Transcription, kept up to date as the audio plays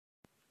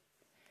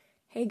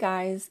Hey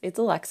guys, it's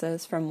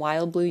Alexis from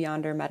Wild Blue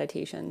Yonder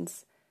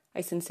Meditations.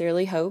 I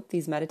sincerely hope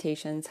these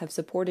meditations have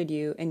supported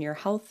you in your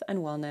health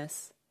and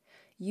wellness.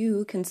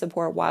 You can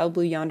support Wild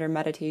Blue Yonder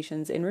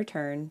Meditations in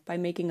return by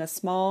making a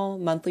small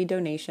monthly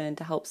donation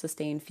to help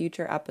sustain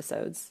future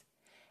episodes.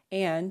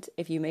 And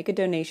if you make a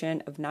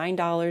donation of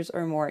 $9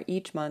 or more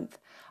each month,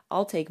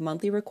 I'll take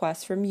monthly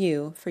requests from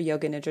you for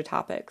Yoga Nidra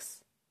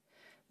topics.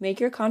 Make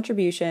your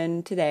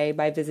contribution today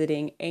by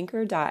visiting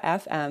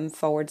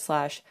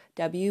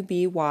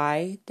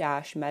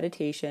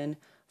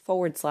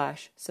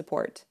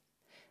anchor.fm/WBY-meditation/support.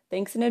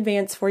 Thanks in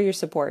advance for your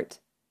support.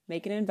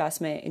 Make an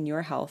investment in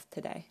your health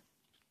today.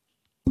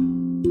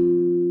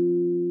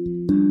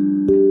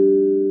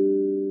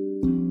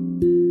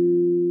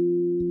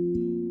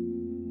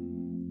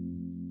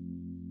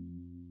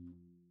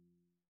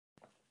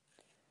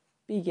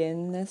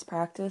 Begin this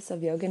practice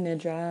of Yoga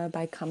Nidra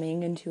by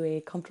coming into a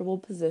comfortable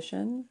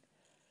position,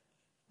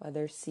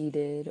 whether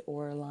seated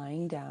or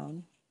lying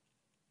down.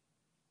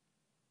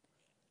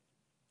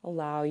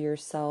 Allow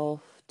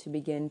yourself to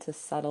begin to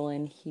settle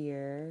in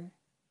here,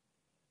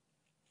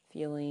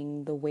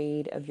 feeling the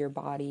weight of your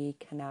body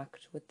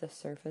connect with the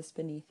surface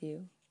beneath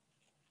you.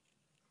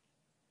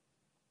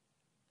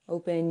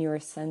 Open your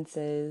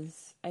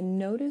senses and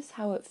notice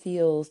how it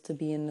feels to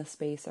be in the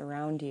space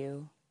around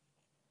you.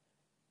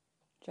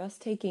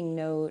 Just taking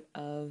note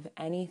of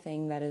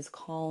anything that is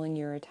calling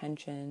your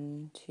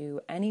attention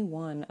to any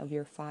one of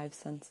your five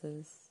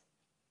senses.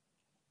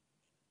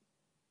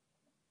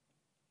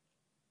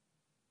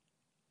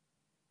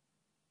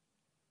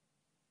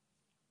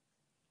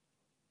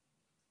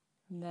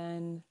 And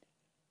then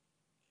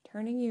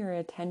turning your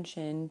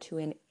attention to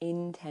an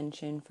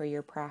intention for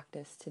your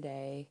practice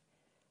today,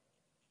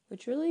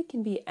 which really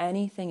can be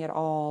anything at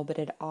all, but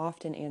it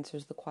often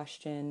answers the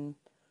question,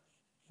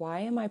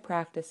 why am I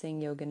practicing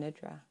Yoga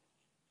Nidra?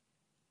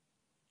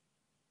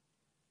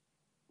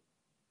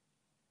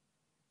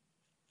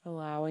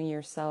 Allowing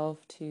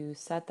yourself to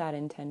set that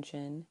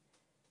intention,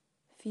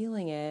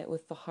 feeling it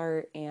with the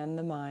heart and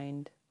the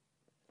mind.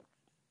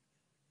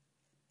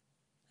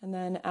 And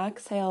then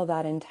exhale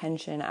that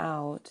intention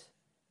out,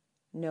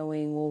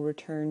 knowing we'll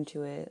return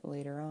to it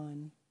later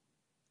on.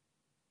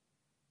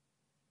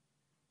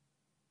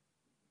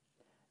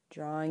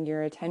 Drawing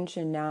your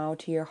attention now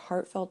to your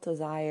heartfelt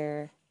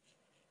desire.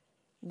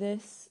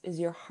 This is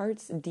your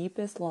heart's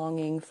deepest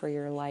longing for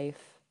your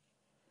life.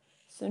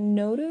 So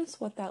notice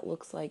what that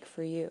looks like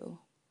for you.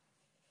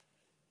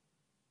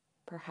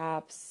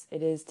 Perhaps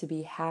it is to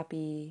be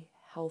happy,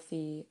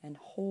 healthy, and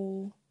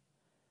whole,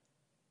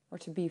 or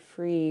to be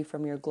free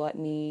from your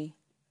gluttony,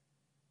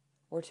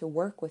 or to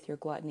work with your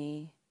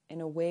gluttony in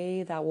a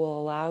way that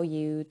will allow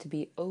you to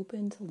be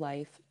open to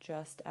life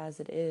just as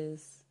it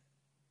is.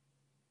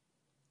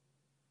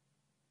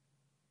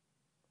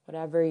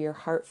 Whatever your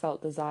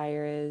heartfelt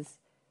desire is,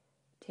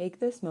 take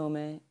this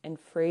moment and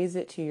phrase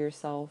it to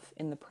yourself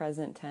in the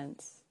present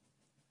tense.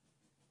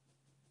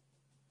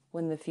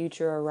 When the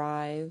future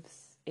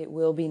arrives, it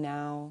will be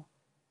now.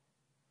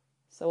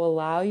 So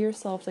allow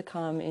yourself to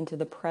come into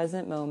the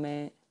present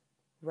moment,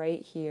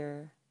 right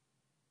here,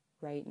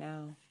 right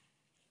now.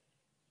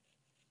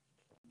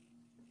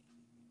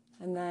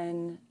 And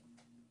then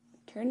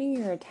turning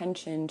your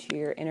attention to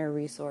your inner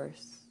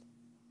resource.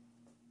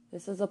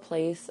 This is a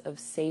place of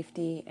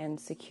safety and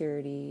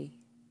security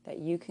that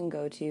you can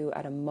go to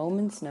at a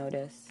moment's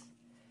notice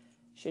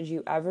should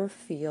you ever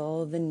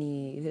feel the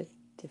need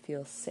to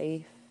feel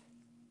safe,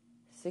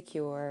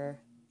 secure,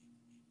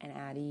 and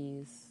at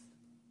ease.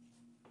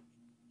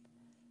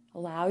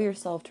 Allow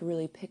yourself to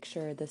really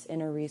picture this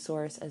inner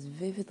resource as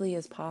vividly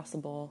as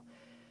possible,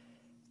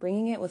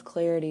 bringing it with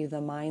clarity to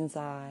the mind's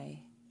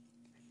eye,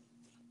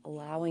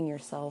 allowing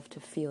yourself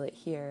to feel it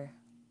here.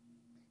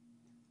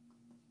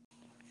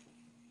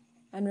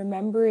 And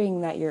remembering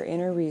that your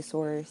inner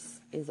resource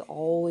is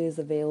always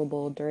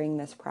available during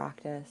this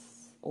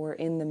practice or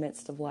in the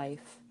midst of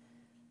life.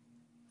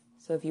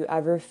 So if you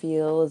ever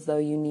feel as though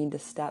you need to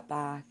step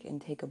back and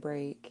take a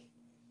break,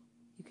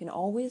 you can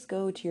always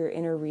go to your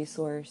inner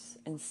resource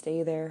and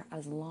stay there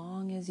as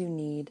long as you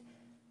need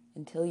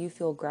until you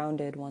feel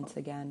grounded once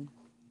again.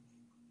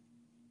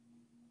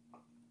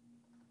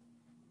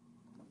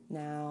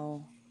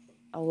 Now,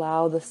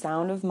 allow the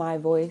sound of my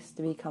voice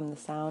to become the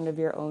sound of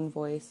your own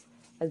voice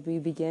as we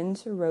begin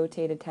to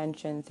rotate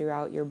attention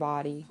throughout your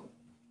body.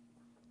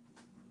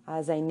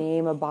 As I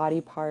name a body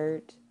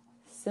part,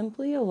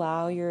 simply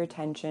allow your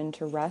attention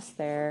to rest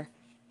there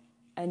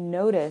and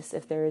notice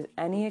if there is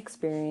any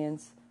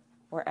experience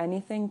or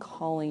anything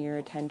calling your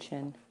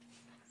attention.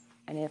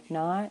 And if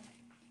not,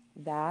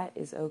 that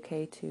is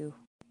okay too.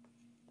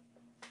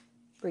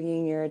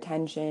 Bringing your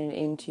attention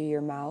into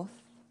your mouth,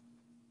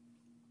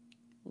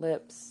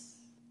 lips,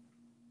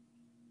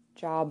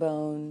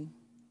 jawbone,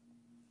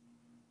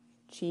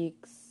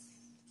 cheeks,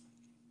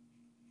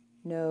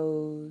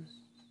 nose,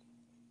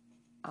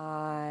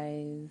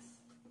 eyes,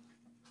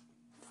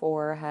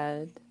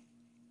 forehead,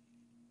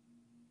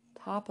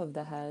 top of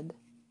the head,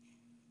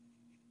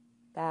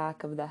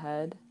 back of the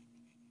head,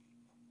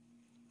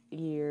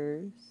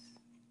 ears,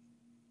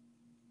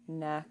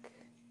 neck,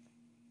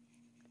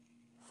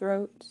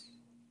 throat,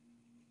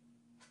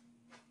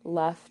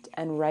 left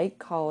and right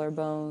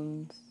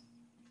collarbones,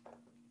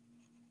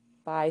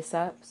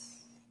 biceps,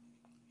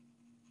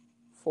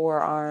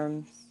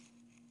 forearms,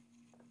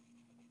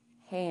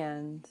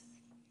 hands,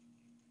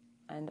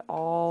 and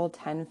all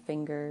 10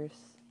 fingers,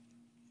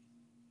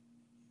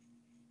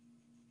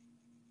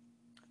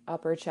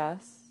 upper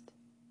chest,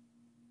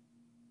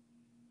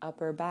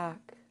 upper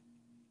back,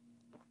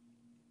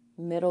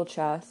 middle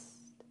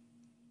chest,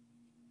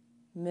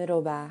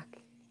 middle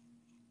back,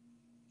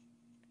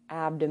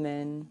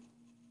 abdomen,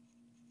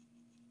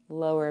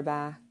 lower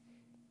back,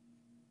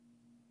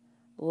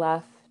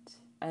 left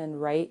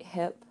and right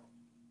hip,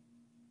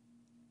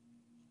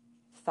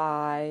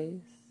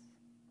 thighs,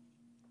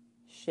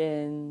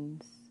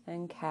 shins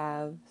and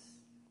calves,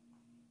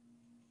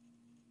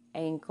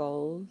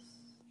 ankles,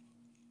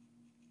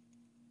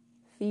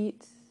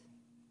 feet,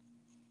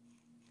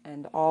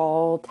 and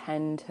all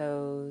 10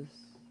 toes.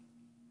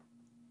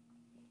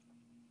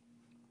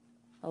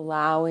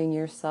 Allowing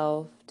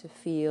yourself to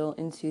feel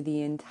into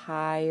the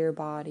entire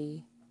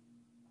body,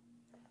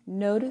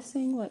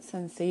 noticing what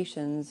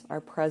sensations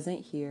are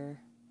present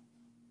here.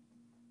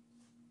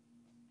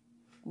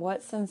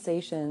 What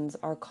sensations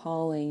are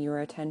calling your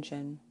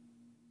attention?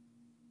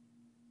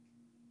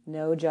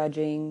 No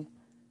judging,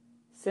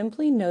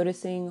 simply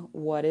noticing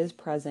what is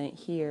present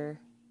here.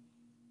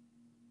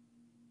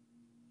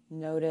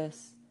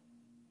 Notice,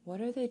 what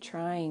are they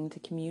trying to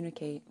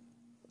communicate?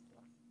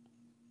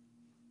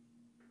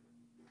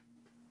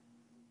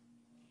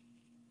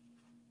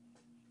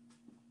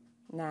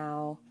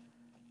 Now,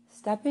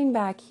 stepping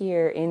back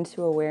here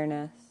into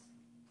awareness,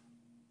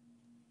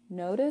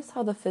 notice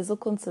how the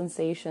physical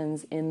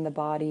sensations in the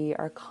body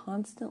are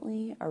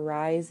constantly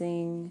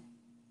arising,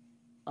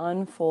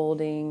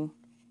 unfolding,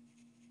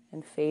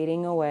 and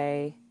fading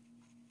away,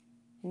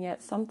 and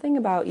yet something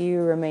about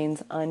you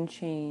remains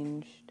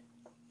unchanged.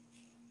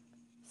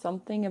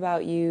 Something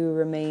about you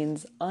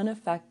remains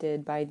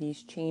unaffected by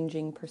these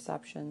changing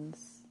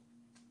perceptions.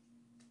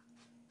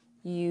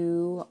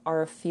 You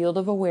are a field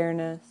of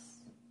awareness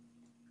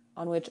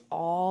on which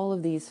all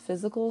of these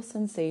physical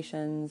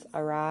sensations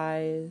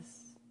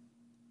arise,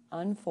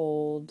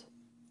 unfold,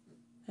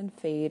 and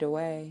fade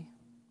away.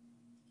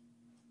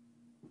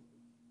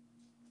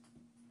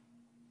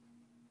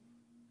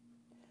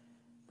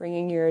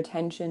 Bringing your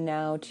attention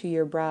now to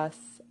your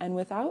breath, and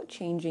without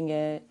changing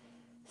it,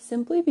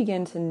 simply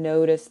begin to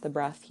notice the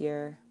breath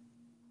here.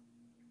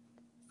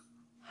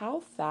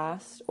 How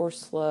fast or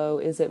slow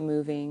is it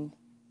moving?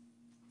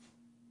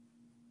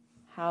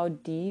 How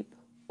deep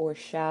or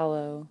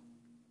shallow?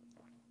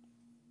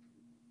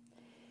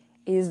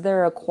 Is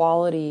there a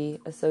quality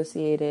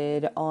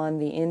associated on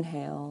the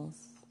inhales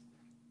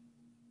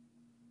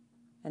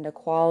and a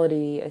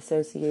quality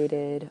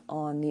associated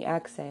on the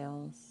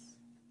exhales?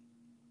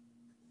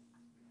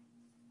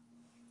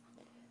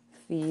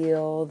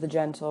 Feel the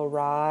gentle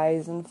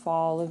rise and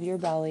fall of your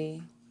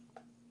belly,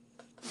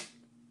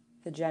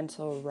 the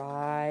gentle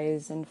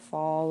rise and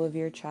fall of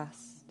your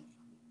chest.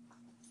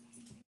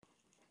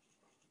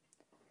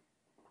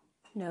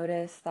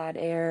 Notice that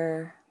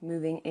air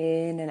moving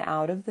in and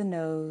out of the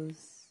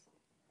nose,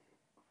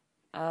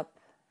 up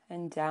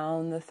and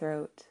down the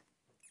throat.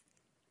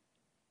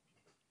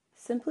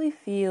 Simply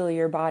feel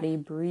your body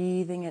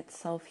breathing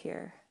itself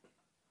here.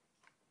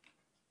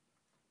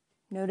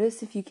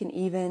 Notice if you can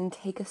even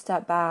take a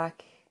step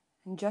back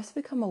and just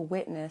become a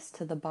witness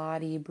to the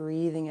body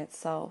breathing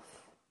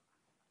itself.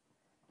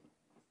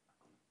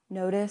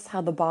 Notice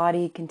how the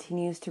body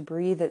continues to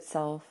breathe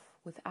itself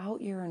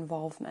without your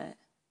involvement.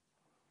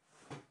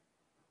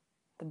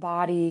 The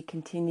body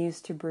continues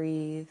to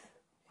breathe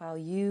while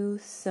you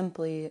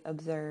simply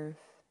observe.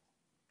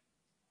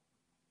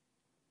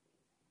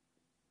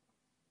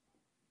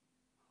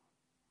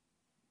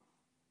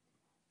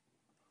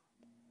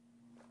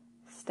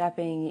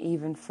 Stepping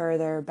even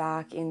further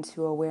back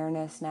into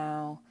awareness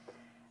now,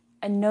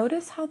 and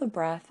notice how the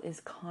breath is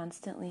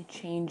constantly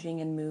changing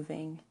and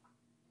moving.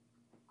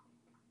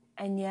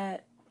 And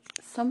yet,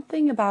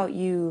 something about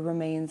you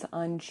remains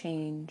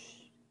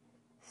unchanged,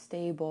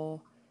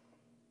 stable,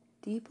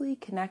 deeply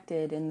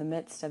connected in the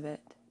midst of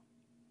it.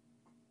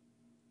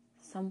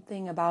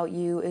 Something about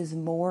you is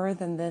more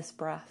than this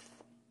breath.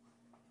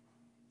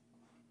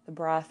 The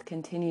breath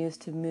continues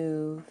to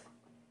move,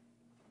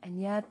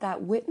 and yet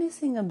that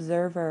witnessing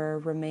observer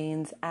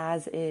remains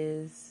as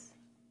is.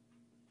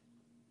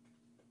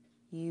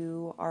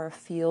 You are a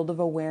field of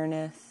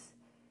awareness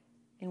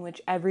in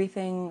which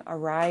everything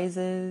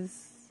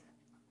arises,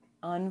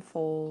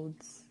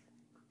 unfolds,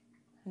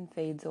 and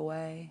fades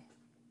away.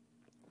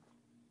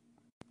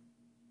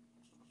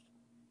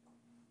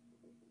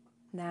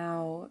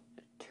 Now,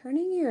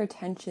 turning your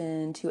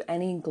attention to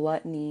any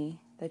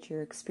gluttony that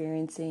you're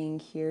experiencing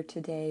here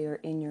today or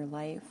in your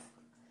life.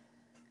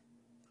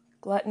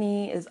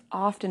 Gluttony is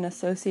often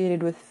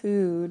associated with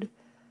food,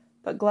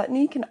 but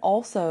gluttony can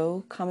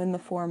also come in the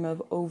form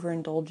of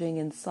overindulging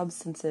in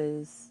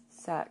substances,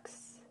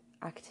 sex,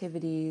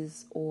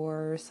 activities,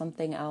 or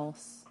something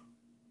else.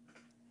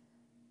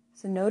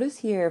 So notice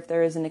here if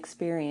there is an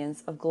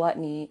experience of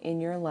gluttony in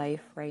your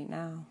life right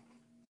now.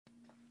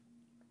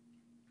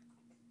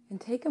 And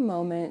take a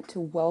moment to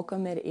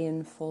welcome it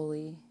in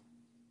fully.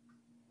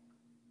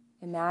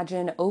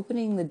 Imagine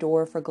opening the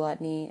door for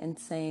gluttony and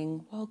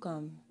saying,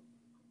 "Welcome,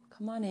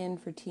 come on in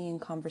for tea and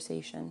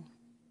conversation."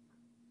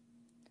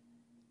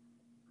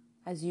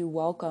 As you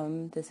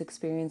welcome this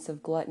experience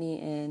of gluttony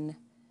in,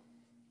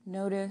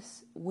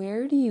 notice,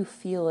 where do you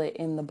feel it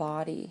in the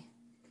body?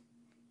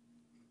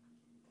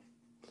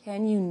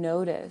 Can you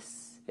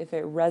notice if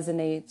it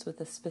resonates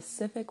with a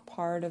specific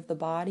part of the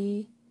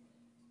body,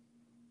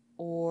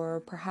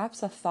 or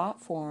perhaps a thought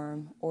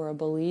form or a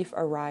belief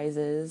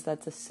arises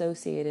that's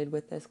associated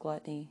with this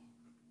gluttony?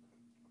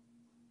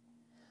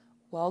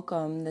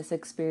 Welcome this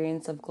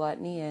experience of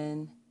gluttony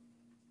in,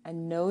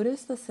 and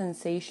notice the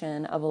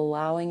sensation of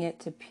allowing it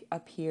to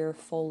appear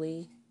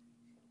fully.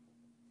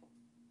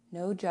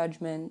 No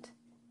judgment,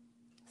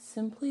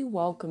 simply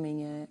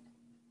welcoming it,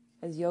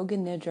 as Yoga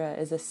Nidra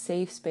is a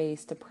safe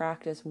space to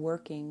practice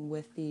working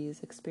with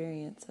these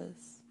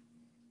experiences.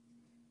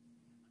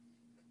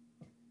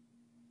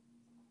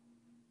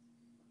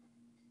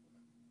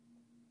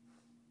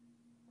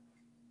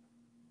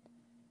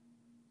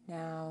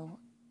 Now,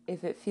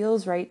 if it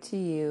feels right to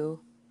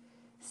you,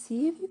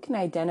 see if you can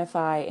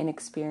identify an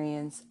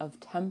experience of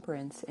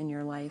temperance in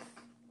your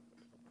life.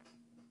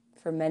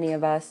 For many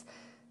of us,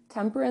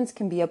 temperance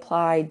can be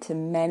applied to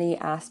many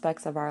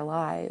aspects of our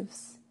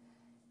lives.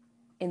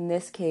 In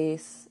this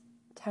case,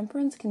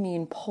 temperance can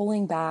mean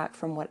pulling back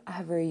from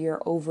whatever you're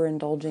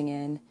overindulging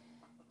in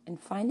and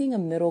finding a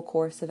middle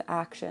course of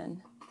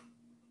action.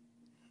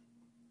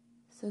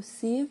 So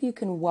see if you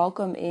can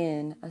welcome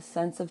in a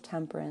sense of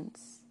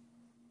temperance,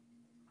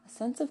 a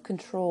sense of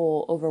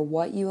control over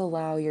what you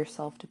allow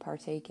yourself to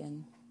partake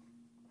in.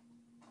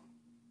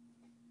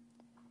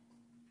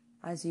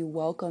 As you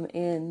welcome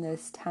in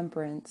this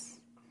temperance,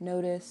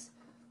 notice,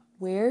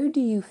 where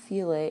do you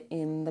feel it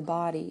in the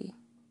body?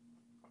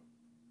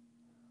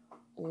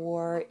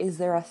 Or is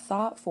there a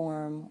thought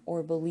form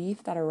or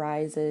belief that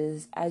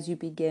arises as you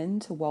begin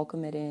to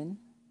welcome it in?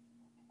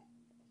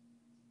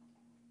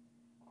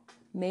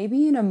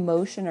 Maybe an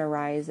emotion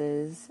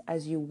arises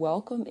as you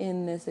welcome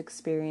in this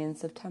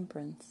experience of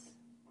temperance.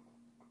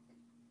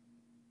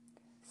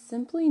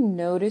 Simply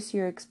notice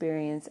your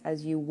experience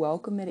as you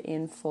welcome it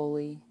in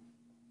fully,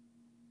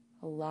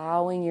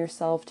 allowing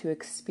yourself to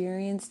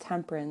experience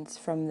temperance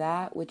from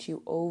that which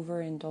you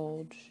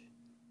overindulge.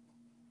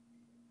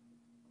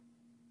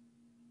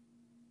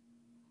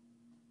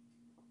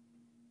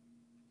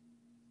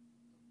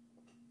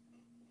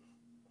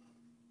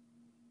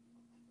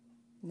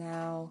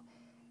 Now,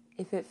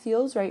 if it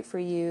feels right for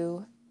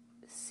you,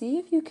 see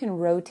if you can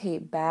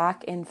rotate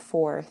back and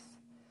forth.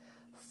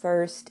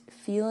 First,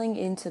 feeling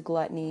into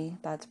gluttony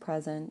that's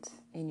present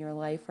in your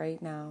life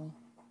right now,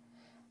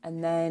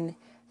 and then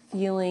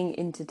feeling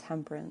into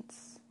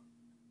temperance.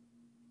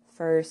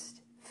 First,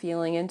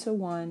 feeling into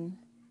one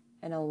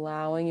and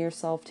allowing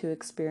yourself to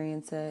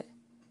experience it,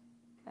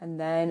 and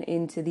then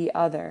into the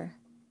other,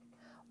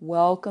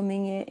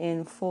 welcoming it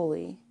in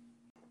fully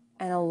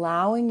and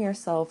allowing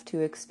yourself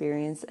to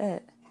experience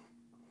it,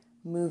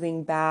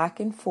 moving back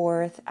and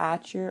forth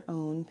at your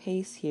own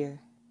pace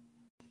here.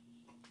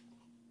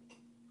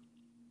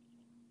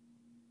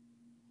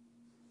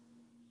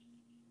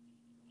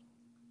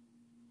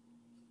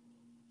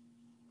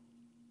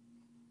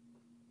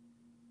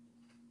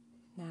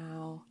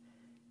 Now,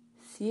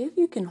 see if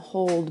you can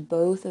hold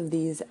both of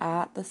these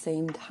at the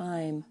same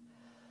time,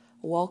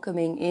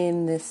 welcoming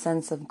in this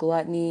sense of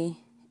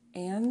gluttony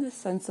and this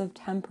sense of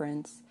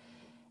temperance,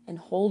 and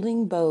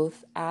holding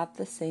both at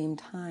the same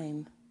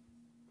time.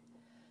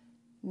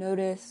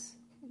 Notice,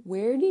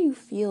 where do you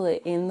feel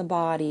it in the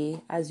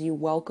body as you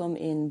welcome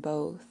in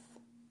both?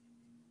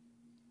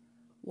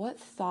 What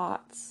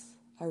thoughts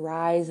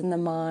arise in the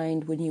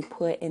mind when you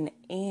put an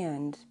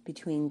 "and"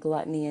 between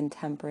gluttony and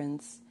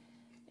temperance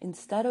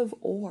instead of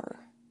 "or"?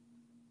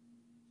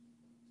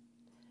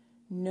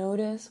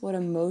 Notice what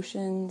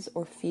emotions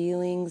or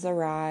feelings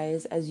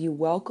arise as you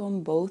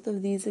welcome both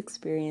of these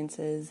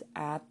experiences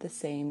at the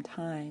same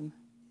time.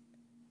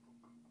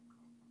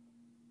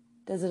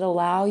 Does it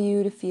allow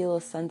you to feel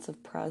a sense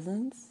of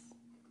presence?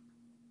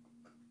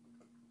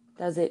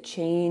 Does it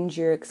change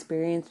your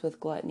experience with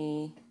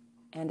gluttony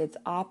and its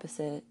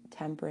opposite,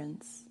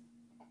 temperance?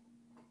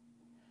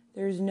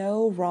 There's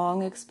no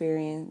wrong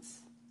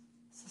experience,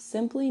 so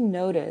simply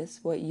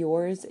notice what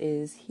yours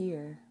is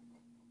here.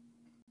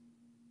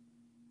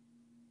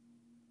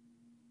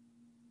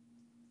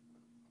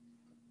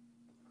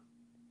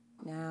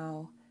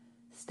 Now,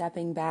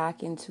 stepping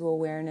back into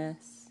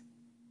awareness,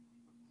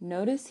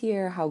 notice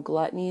here how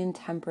gluttony and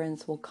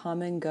temperance will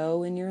come and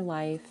go in your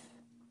life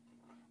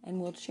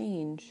and will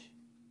change.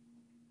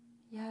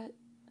 Yet,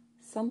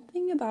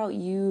 something about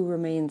you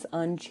remains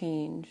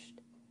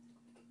unchanged.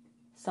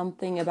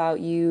 Something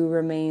about you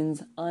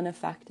remains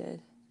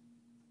unaffected.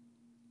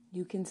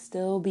 You can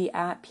still be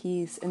at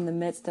peace in the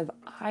midst of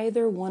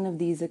either one of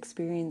these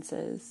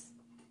experiences.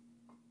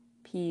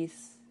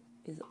 Peace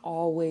is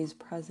always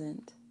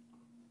present.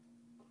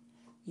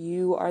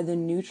 You are the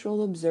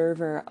neutral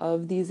observer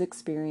of these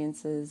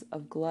experiences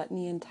of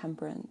gluttony and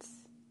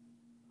temperance.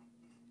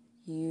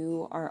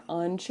 You are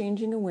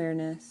unchanging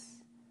awareness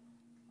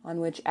on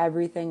which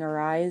everything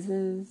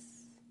arises,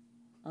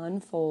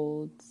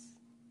 unfolds,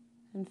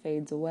 and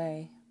fades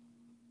away.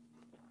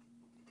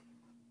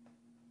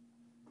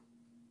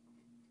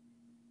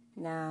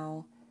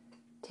 Now,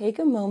 take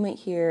a moment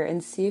here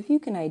and see if you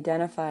can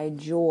identify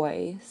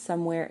joy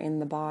somewhere in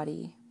the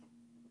body.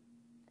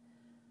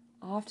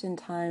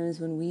 Oftentimes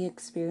when we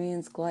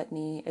experience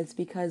gluttony, it's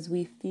because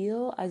we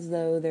feel as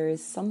though there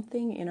is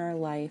something in our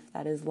life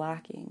that is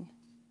lacking.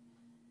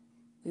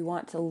 We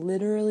want to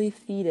literally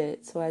feed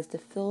it so as to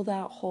fill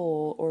that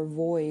hole or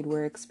void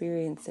we're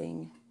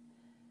experiencing.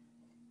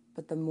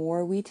 But the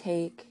more we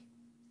take,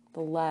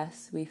 the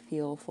less we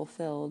feel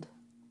fulfilled.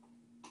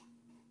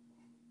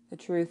 The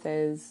truth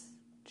is,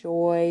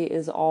 joy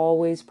is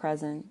always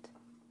present.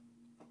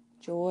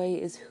 Joy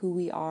is who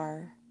we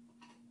are.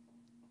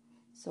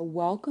 So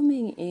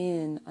welcoming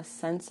in a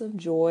sense of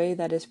joy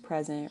that is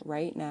present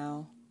right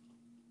now.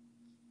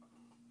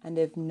 And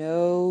if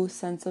no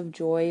sense of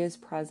joy is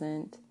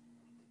present,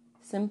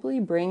 simply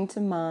bring to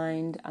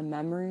mind a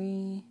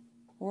memory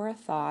or a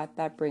thought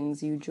that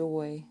brings you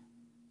joy.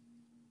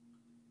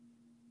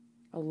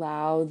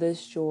 Allow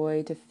this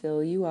joy to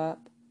fill you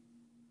up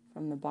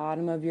from the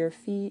bottom of your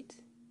feet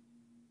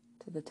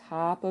to the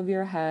top of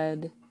your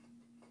head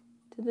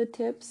to the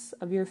tips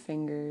of your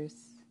fingers.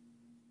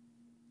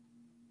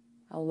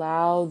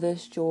 Allow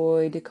this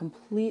joy to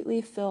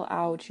completely fill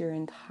out your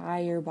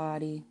entire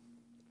body.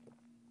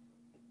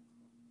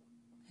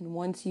 And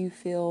once you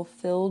feel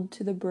filled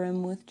to the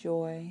brim with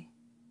joy,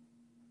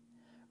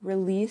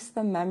 release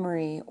the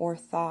memory or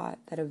thought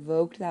that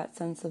evoked that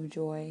sense of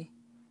joy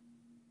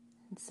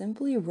and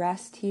simply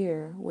rest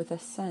here with a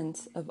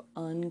sense of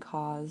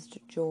uncaused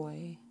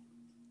joy.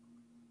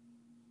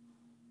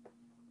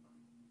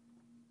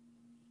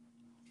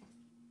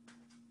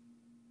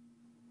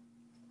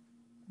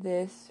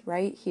 This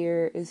right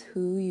here is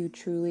who you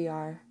truly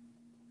are.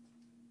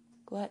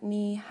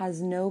 Gluttony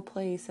has no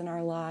place in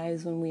our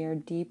lives when we are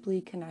deeply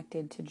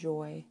connected to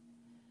joy.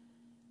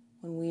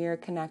 When we are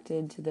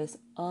connected to this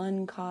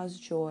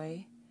uncaused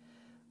joy,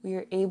 we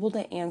are able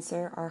to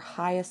answer our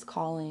highest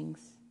callings.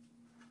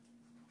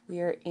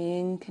 We are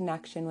in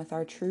connection with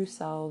our true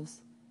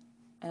selves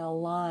and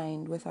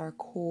aligned with our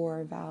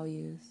core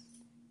values.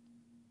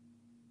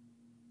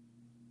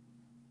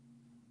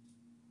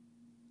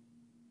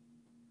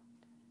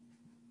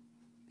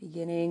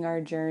 Beginning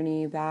our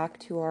journey back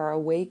to our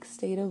awake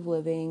state of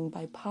living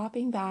by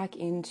popping back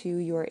into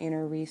your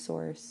inner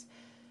resource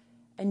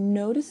and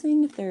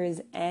noticing if there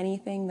is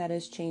anything that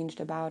has changed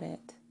about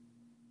it,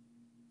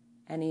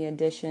 any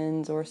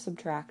additions or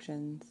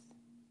subtractions.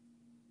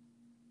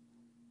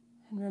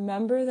 And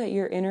remember that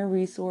your inner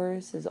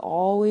resource is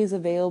always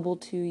available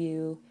to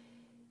you,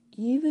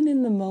 even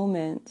in the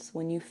moments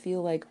when you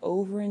feel like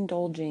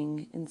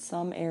overindulging in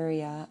some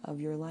area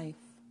of your life.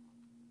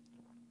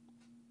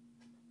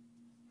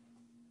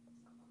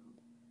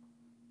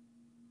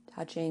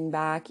 Touching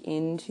back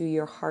into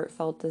your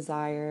heartfelt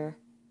desire,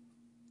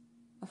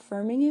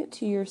 affirming it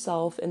to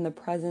yourself in the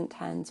present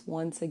tense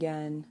once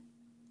again.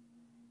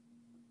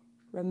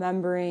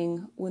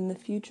 Remembering when the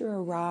future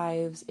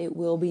arrives, it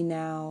will be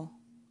now.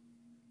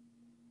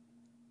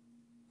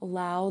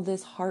 Allow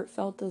this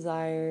heartfelt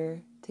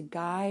desire to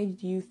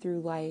guide you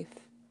through life.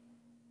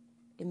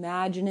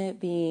 Imagine it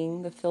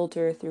being the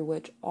filter through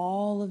which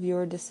all of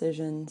your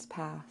decisions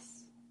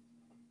pass.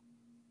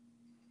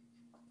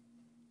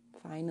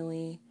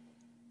 Finally,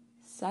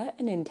 set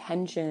an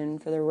intention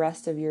for the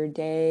rest of your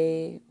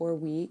day or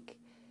week,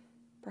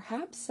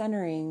 perhaps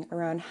centering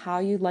around how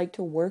you'd like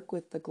to work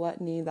with the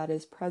gluttony that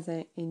is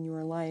present in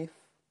your life.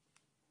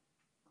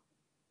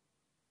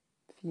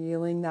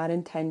 Feeling that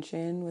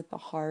intention with the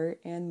heart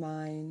and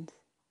mind,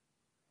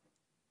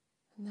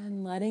 and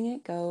then letting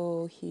it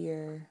go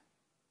here.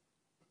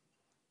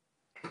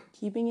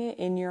 Keeping it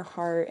in your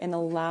heart and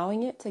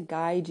allowing it to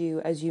guide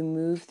you as you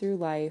move through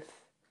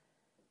life,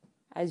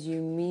 as you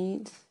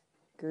meet,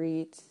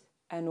 greet,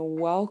 and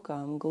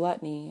welcome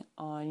gluttony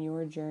on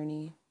your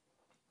journey.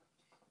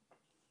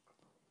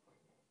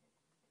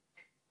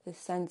 The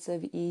sense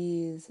of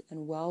ease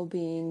and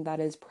well-being that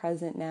is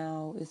present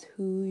now is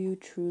who you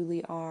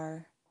truly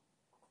are.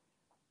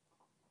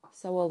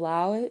 So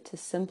allow it to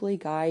simply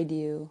guide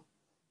you.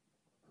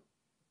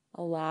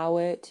 Allow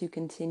it to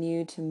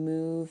continue to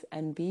move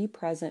and be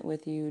present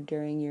with you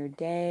during your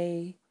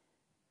day,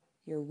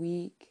 your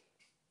week,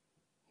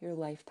 your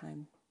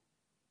lifetime.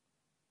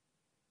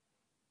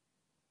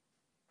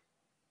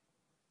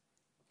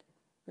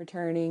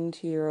 Returning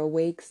to your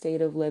awake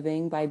state of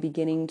living by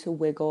beginning to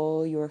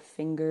wiggle your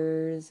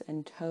fingers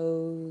and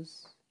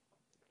toes.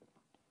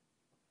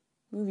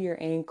 Move your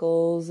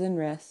ankles and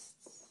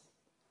wrists,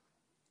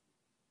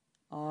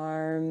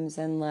 arms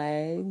and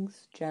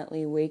legs,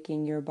 gently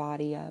waking your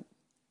body up.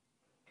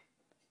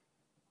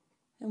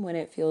 And when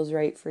it feels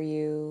right for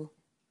you,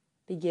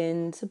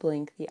 begin to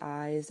blink the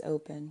eyes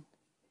open.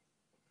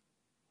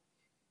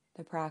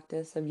 The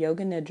practice of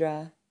Yoga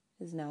Nidra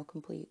is now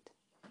complete.